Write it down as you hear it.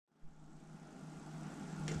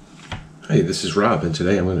Hey, this is Rob, and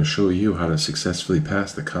today I'm going to show you how to successfully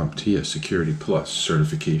pass the COMPTIA Security Plus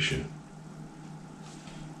certification.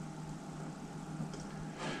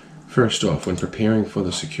 First off, when preparing for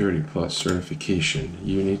the Security Plus certification,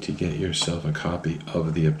 you need to get yourself a copy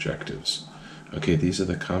of the objectives. Okay, these are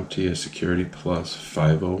the COMPTIA Security Plus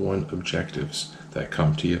 501 objectives that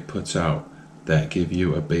COMPTIA puts out that give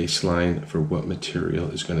you a baseline for what material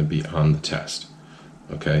is going to be on the test.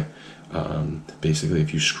 Okay, basically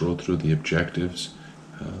if you scroll through the objectives,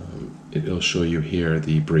 it'll show you here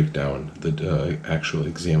the breakdown, the actual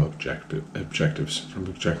exam objectives from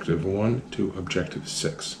objective 1 to objective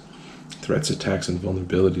 6. Threats, attacks, and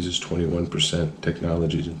vulnerabilities is 21%,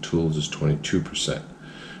 technologies and tools is 22%,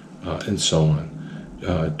 and so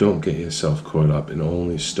on. Don't get yourself caught up and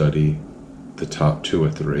only study the top 2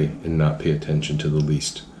 or 3 and not pay attention to the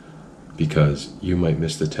least, because you might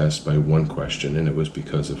miss the test by one question and it was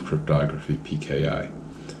because of cryptography PKI.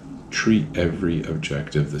 Treat every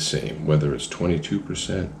objective the same, whether it's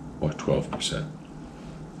 22% or 12%.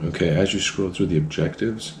 Okay, as you scroll through the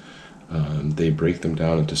objectives, they break them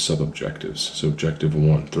down into sub-objectives. So objective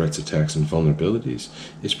 1, threats, attacks, and vulnerabilities,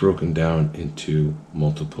 is broken down into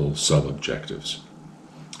multiple sub-objectives.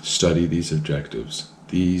 Study these objectives.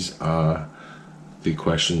 These are the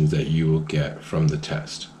questions that you will get from the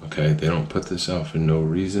test. Okay, they don't put this out for no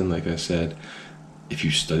reason. Like I said, if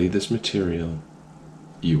you study this material,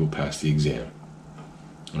 you will pass the exam.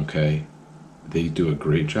 Okay, they do a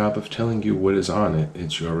great job of telling you what is on it.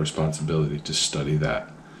 It's your responsibility to study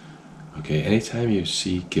that. Okay, anytime you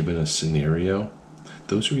see given a scenario,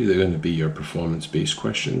 those are either going to be your performance-based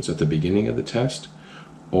questions at the beginning of the test,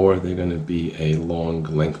 or they're going to be a long,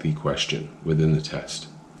 lengthy question within the test.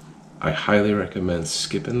 I highly recommend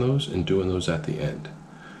skipping those and doing those at the end.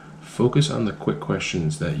 Focus on the quick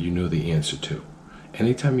questions that you know the answer to.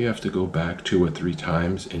 Anytime you have to go back 2 or 3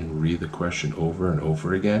 times and read the question over and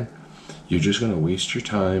over again, you're just going to waste your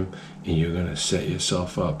time and you're going to set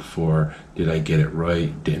yourself up for, did I get it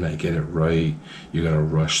right? Didn't I get it right? You're going to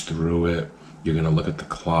rush through it. You're going to look at the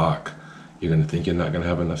clock. You're going to think you're not going to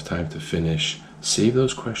have enough time to finish. Save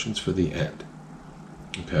those questions for the end.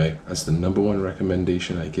 Okay, that's the #1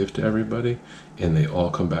 recommendation I give to everybody, and they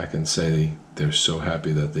all come back and say they're so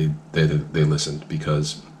happy that they listened,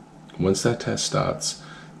 because once that test starts,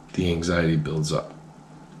 the anxiety builds up.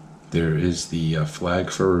 There is the flag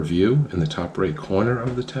for review in the top right corner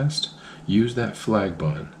of the test. Use that flag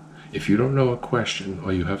button. If you don't know a question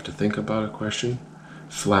or you have to think about a question,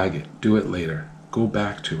 flag it. Do it later. Go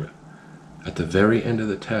back to it. At the very end of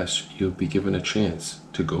the test, you'll be given a chance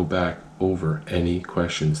to go back over any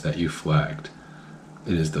questions that you flagged.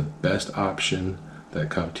 It is the best option that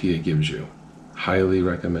COMPTIA gives you. Highly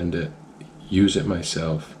recommend it. Use it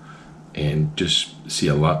myself, and just see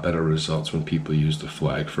a lot better results when people use the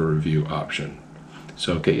flag for review option.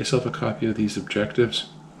 So get yourself a copy of these objectives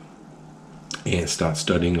and start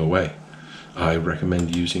studying away. I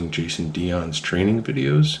recommend using Jason Dion's training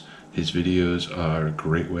videos. His videos are a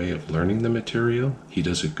great way of learning the material. He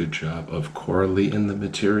does a good job of correlating the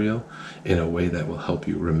material in a way that will help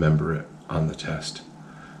you remember it on the test.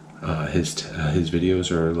 His videos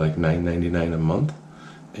are like $9.99 a month,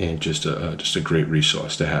 and just a great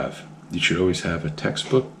resource to have. You should always have a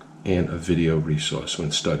textbook and a video resource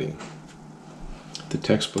when studying. The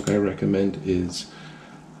textbook I recommend is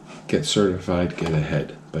Get Certified, Get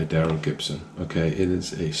Ahead by Daryl Gibson. Okay, it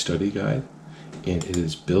is a study guide, and it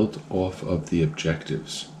is built off of the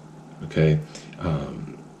objectives. Okay,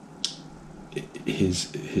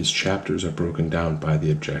 his chapters are broken down by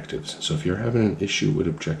the objectives. So if you're having an issue with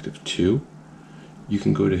objective 2, you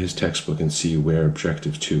can go to his textbook and see where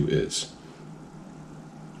objective 2 is.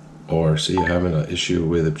 Or say you're having an issue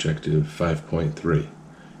with objective 5.3,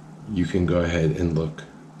 you can go ahead and look,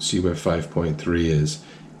 see where 5.3 is,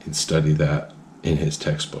 and study that in his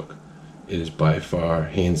textbook. It is by far,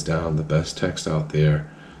 hands down, the best text out there.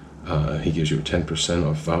 He gives you a 10%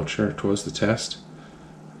 off voucher towards the test,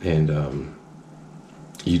 and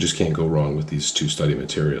you just can't go wrong with these 2 study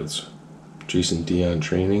materials. Jason Dion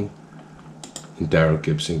Training and Daryl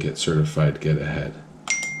Gibson Get Certified, Get Ahead.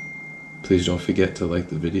 Please don't forget to like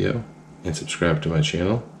the video and subscribe to my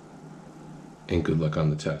channel, and good luck on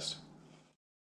the test.